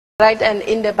Right, and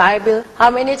in the Bible,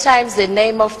 how many times the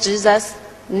name of Jesus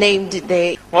named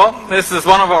there? Well, this is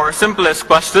one of our simplest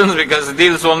questions because it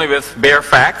deals only with bare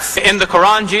facts. In the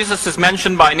Quran, Jesus is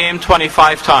mentioned by name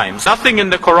 25 times. Nothing in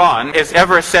the Quran is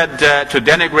ever said to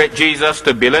denigrate Jesus,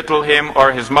 to belittle him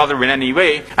or his mother in any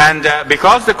way. And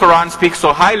because the Quran speaks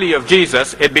so highly of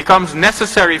Jesus, it becomes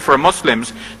necessary for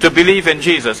Muslims to believe in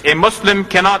Jesus. A Muslim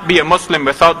cannot be a Muslim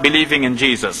without believing in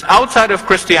Jesus. Outside of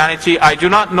Christianity, I do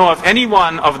not know of any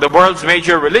one of the world's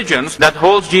major religions that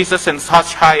holds Jesus in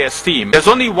such high esteem. There's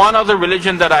only one other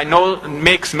religion that I know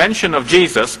makes mention of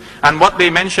Jesus, and what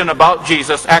they mention about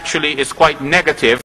Jesus actually is quite negative.